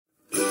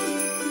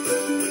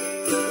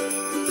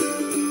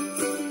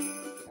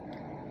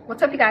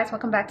What's up, you guys?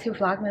 Welcome back to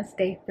Vlogmas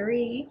Day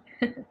 3.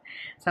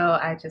 So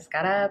I just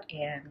got up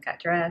and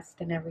got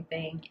dressed and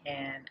everything,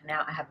 and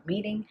now I have a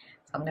meeting,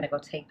 so I'm gonna go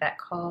take that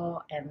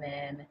call, and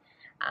then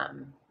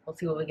we'll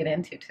see what we get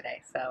into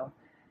today. So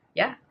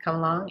yeah, come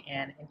along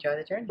and enjoy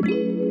the journey.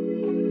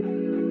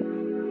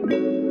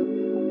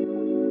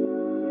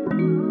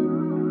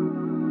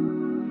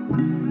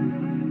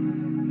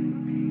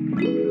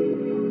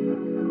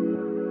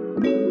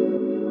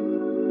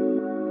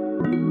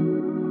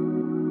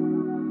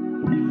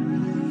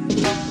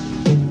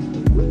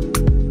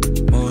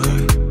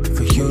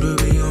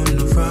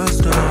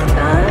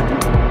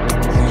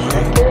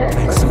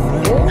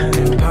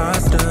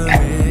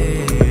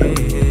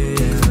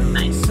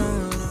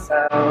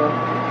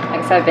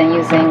 I've been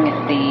using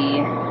the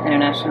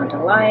International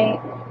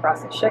Delight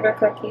frosted sugar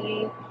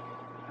cookie.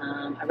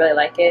 I really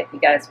like it. If you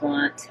guys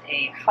want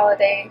a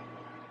holiday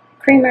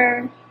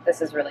creamer,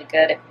 this is really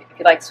good if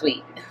you like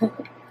sweet.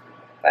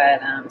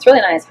 But it's really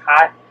nice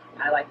hot.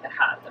 I like the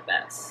hot the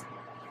best.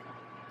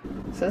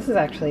 So this is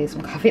actually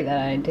some coffee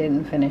that I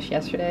didn't finish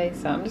yesterday,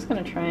 so I'm just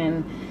going to try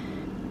and,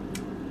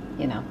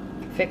 you know,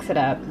 fix it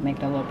up, make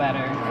it a little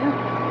better.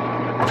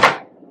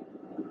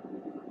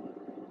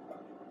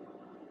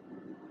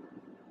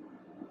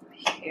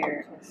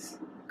 Here's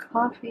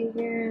coffee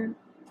here.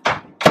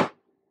 I'm going to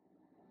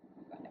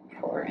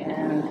pour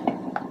in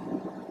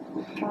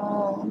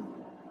home.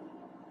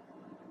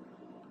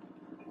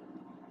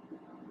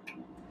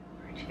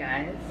 Alright,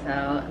 guys,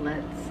 so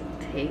let's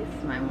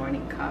taste my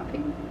morning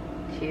coffee.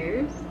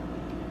 Cheers.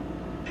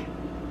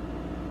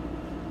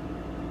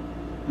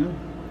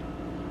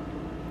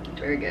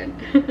 Very good.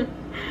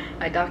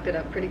 I docked it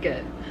up pretty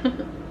good.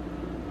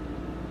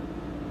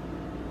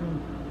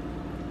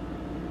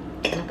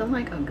 Nothing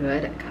like a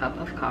good cup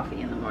of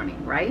coffee in the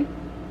morning, right?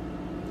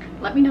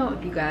 Let me know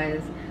if you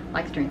guys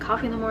like to drink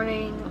coffee in the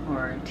morning,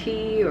 or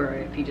tea, or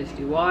if you just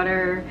do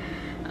water,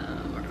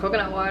 or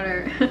coconut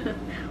water.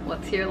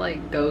 What's your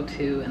like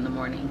go-to in the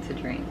morning to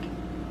drink?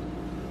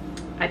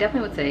 I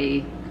definitely would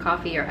say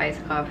coffee or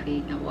iced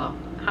coffee. Well,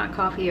 hot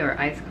coffee or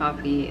iced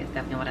coffee is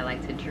definitely what I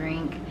like to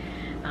drink,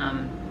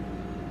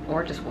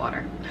 or just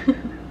water.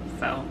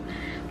 So.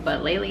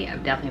 But lately,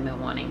 I've definitely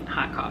been wanting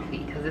hot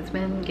coffee because it's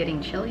been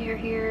getting chillier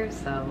here,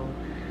 so,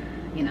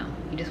 you know,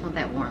 you just want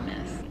that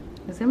warmness.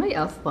 Does anybody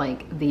else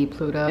like the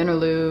Pluto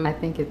interlude? I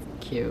think it's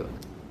cute.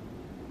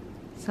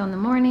 So in the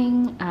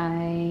morning,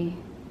 I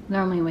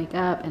normally wake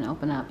up and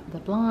open up the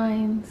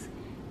blinds,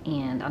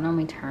 and I'll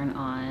normally turn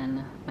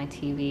on my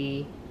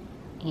TV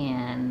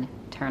and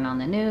turn on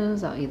the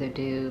news. I'll either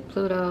do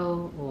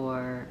Pluto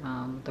or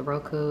the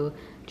Roku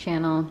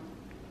channel.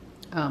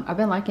 I've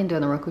been liking doing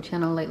the Roku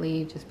channel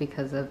lately just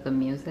because of the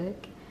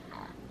music.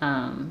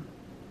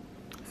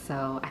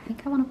 So I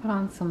think I want to put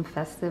on some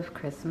festive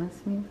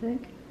Christmas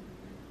music.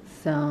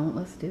 So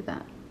let's do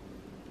that.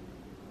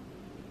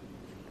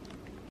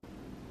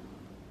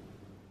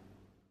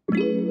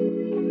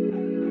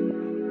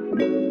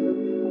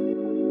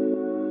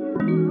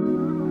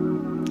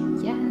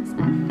 Yes,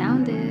 I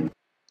found it.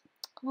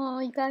 Oh,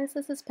 you guys,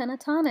 this is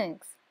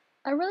Pentatonics.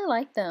 I really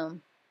like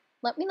them.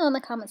 Let me know in the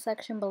comment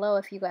section below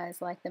if you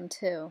guys like them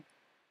too.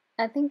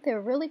 I think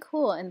they're really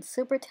cool and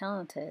super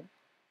talented.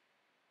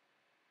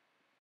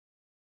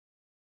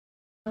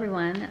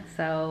 Everyone,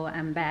 so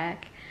I'm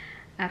back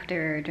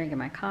after drinking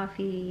my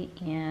coffee,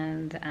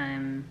 and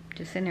I'm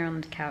just sitting here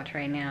on the couch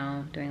right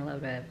now doing a little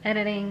bit of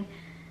editing,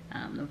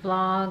 the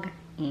vlog,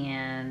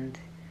 and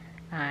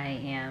I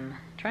am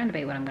trying to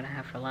debate what I'm going to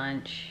have for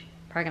lunch.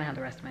 Probably going to have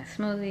the rest of my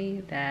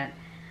smoothie that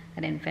I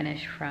didn't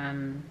finish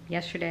from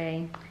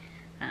yesterday.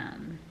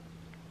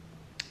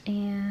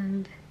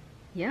 And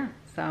yeah,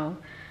 so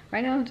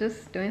right now I'm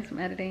just doing some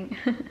editing.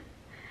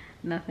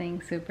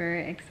 Nothing super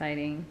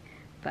exciting,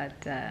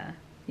 but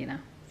you know,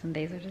 some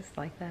days are just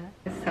like that.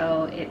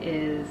 So it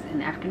is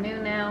an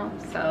afternoon now,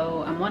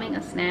 so I'm wanting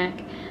a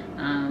snack.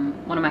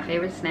 One of my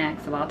favorite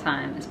snacks of all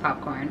time is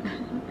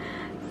popcorn.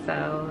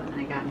 So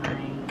I got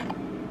my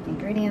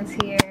ingredients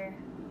here.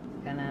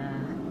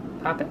 Gonna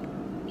pop it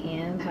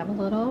and have a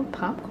little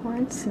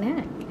popcorn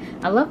snack.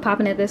 I love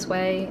popping it this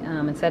way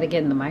instead of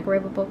getting the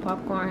microwavable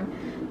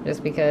popcorn,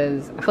 just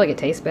because I feel like it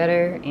tastes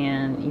better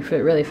and you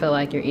really feel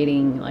like you're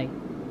eating like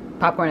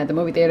popcorn at the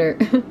movie theater.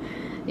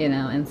 You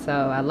know, and so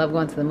I love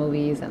going to the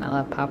movies and I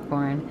love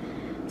popcorn,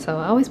 so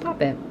I always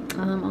pop it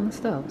on the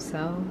stove.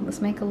 So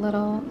let's make a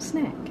little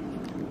snack.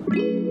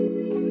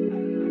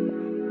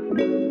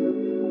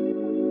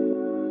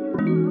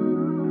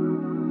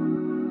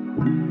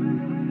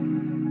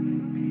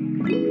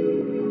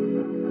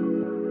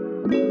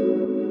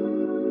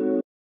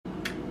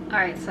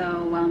 Alright,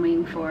 so while I'm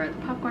waiting for the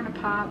popcorn to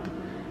pop,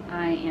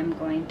 I am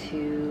going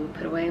to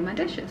put away my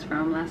dishes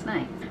from last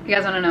night. If you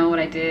guys want to know what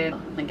I did,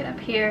 I'll link it up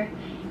here.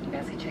 You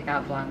guys can check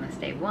out Vlogmas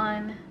Day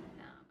 1.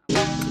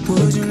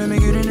 Would you let me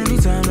get in any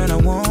time that I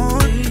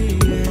want?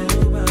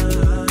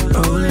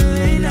 Oh,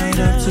 late night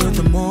up till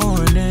the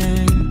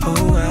morning.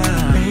 Oh,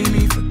 I made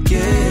me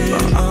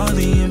forget all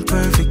the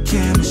imperfect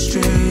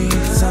chemistry.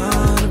 It's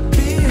all to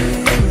be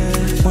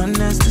one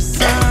that's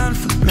designed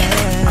for me.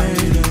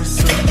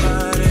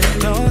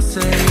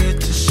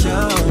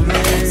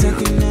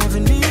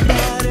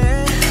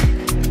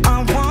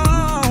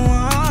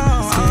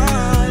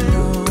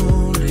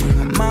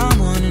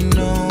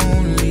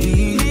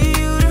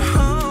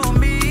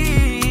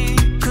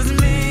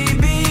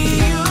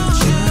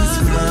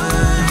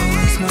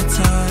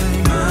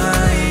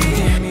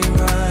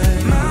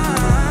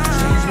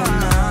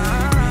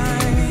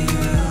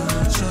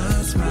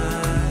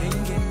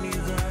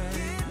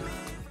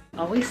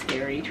 always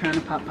scary trying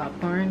to pop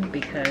popcorn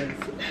because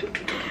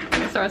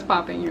when it starts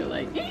popping, you're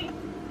like, eek.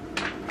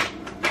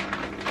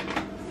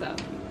 So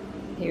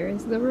here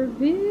is the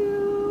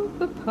review of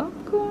the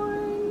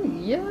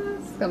popcorn.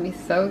 Yes, it's gonna be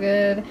so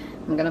good.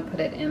 I'm gonna put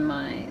it in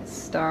my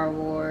Star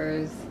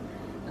Wars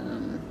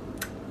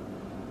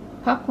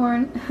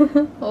popcorn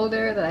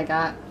holder that I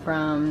got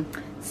from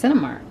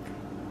Cinemark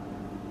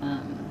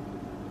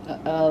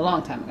a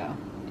long time ago,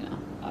 you know,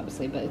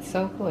 obviously, but it's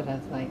so cool. It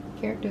has like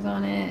characters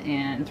on it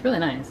and it's really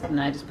nice.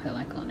 And I just put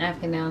like a little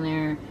napkin down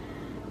there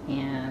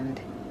and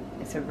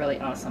it's a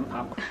really awesome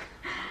popcorn.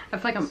 I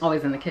feel like I'm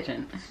always in the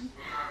kitchen,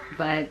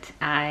 but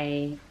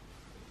I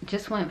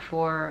just went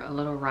for a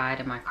little ride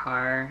in my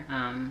car.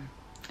 I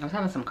was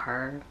having some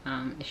car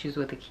issues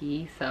with the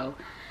key, so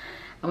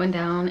I went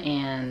down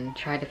and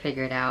tried to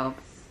figure it out.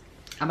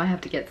 I might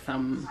have to get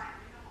some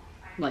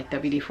like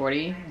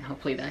WD-40 and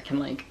hopefully that can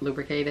like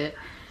lubricate it.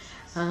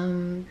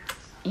 And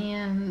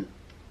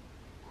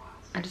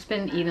I just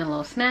been eating a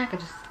little snack.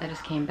 I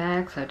just came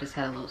back, so I just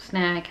had a little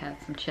snack, had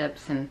some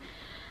chips, and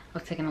I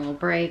was taking a little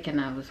break and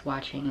I was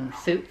watching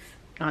Suits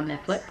on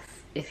Netflix.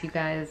 If you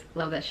guys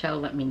love that show,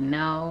 let me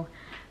know.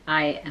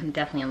 I am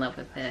definitely in love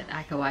with it.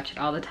 I could watch it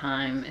all the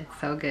time. It's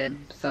so good.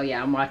 So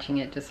yeah, I'm watching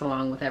it just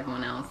along with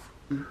everyone else.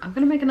 I'm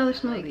gonna make another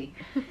smoothie.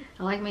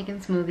 I like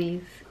making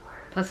smoothies.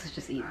 Plus it's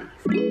just easy.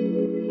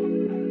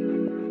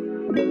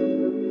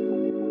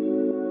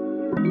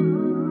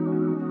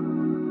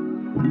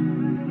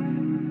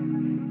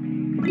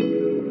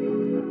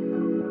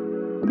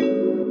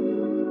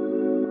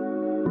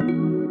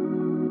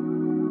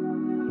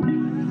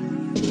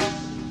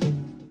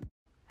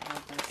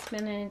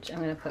 Spinach. I'm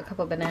gonna put a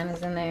couple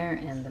bananas in there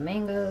and the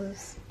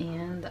mangoes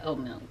and the oat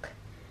milk.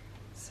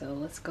 So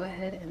let's go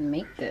ahead and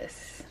make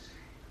this.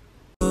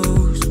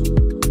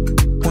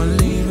 One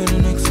leave and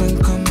the next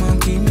one come on,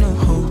 keep no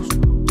host.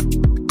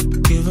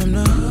 Give them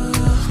the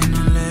hugs and I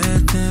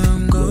let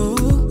them go.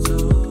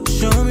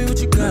 Show me what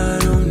you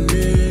got on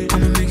it.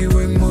 I'ma make it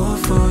work more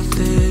for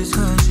this,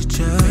 cause you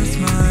just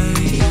might,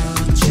 you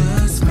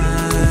just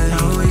might.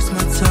 Don't waste my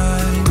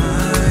time,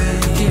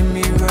 might get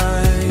me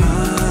right,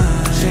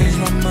 change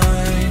my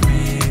mind.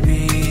 Maybe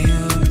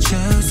you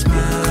just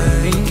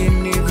might get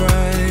me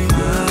right,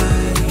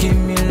 give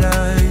me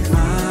life,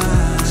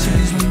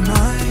 change my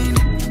mind.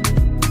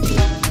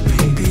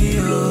 Maybe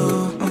you,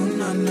 oh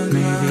no no no,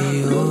 maybe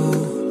you,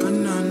 oh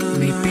no no,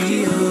 maybe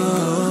you, oh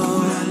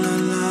la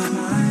la la.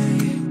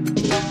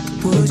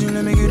 Would you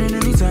let me get in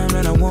any time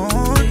that I want?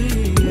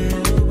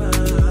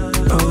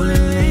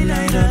 Rolling late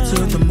night up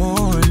to the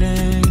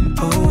morning.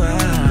 Oh,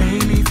 I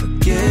made me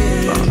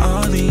forget about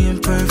all the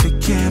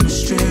imperfect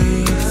chemistry.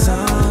 Cause I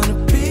wanna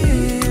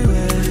be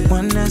with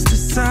one that's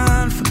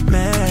designed for me.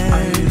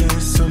 I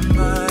need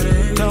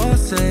somebody, don't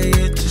say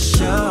it to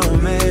show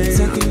me.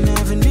 Second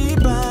of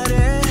anybody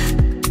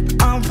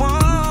I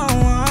want.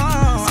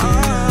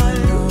 I'm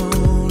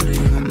lonely,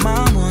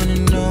 my one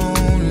and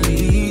only.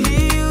 Need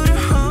you to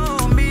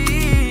hold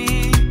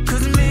me,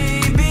 cause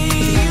maybe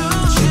you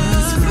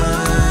just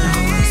might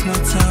waste my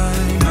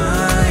time,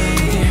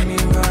 might get me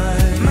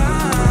right,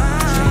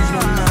 might change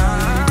my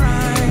mind.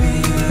 Maybe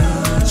you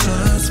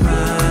just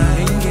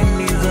might get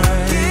me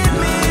right, get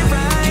me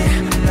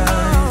life,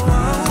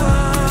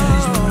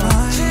 change my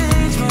mind.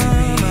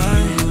 Maybe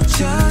you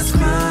just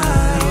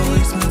might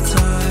waste my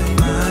time,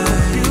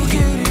 might you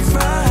get me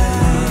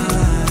right,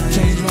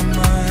 change my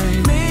mind.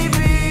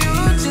 Maybe you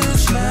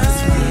just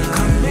might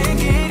come and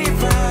get it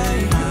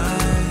right,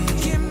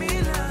 give me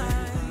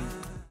life.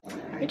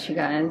 Alright you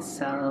guys,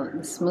 so the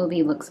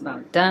smoothie looks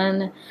about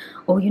done.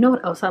 Oh, you know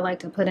what else I like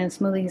to put in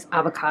smoothies?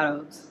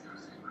 Avocados.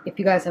 If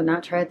you guys have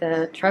not tried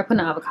that, try putting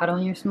an avocado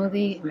in your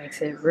smoothie. It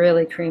makes it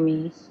really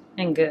creamy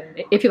and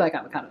good, if you like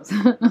avocados.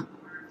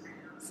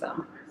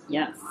 So,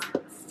 yes,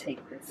 let's take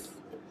this.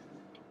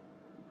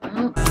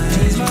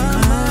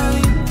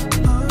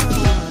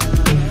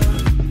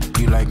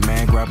 You like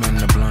man grabbing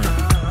the blunt,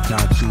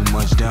 not too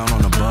much down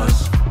on the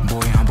bus.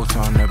 Boy, humble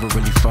talk, never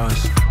really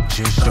fuss.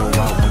 Just show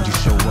out when you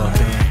show up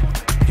and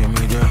give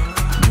me the,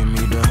 give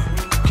me the,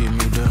 give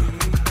me the,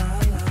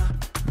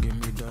 give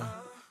me the.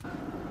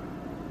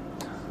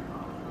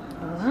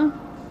 Hello?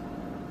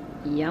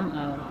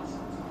 Yum-o.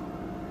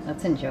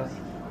 Let's enjoy.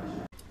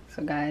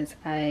 So guys,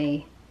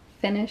 I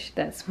finished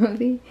that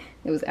smoothie.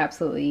 It was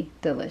absolutely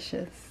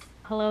delicious.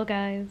 Hello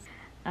guys,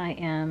 I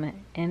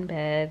am in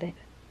bed.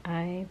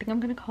 I think I'm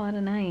gonna call it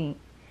a night.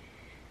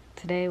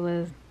 Today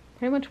was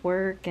pretty much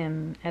work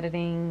and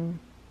editing,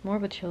 more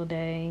of a chill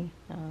day.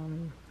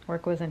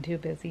 Work wasn't too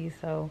busy,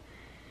 so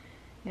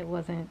it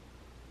wasn't,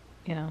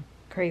 you know,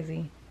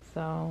 crazy.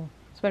 So,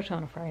 especially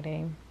on a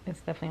Friday,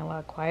 it's definitely a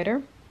lot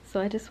quieter.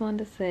 So I just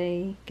wanted to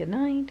say good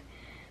night.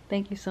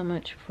 Thank you so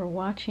much for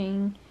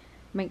watching.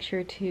 Make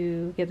sure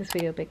to give this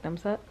video a big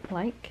thumbs up,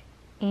 like,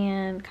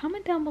 and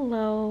comment down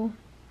below,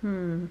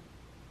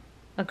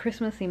 a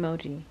Christmas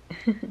emoji.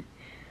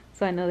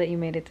 So I know that you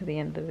made it to the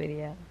end of the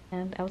video.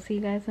 And I'll see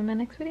you guys in my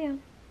next video.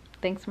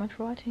 Thanks so much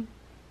for watching.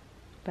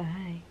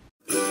 Bye.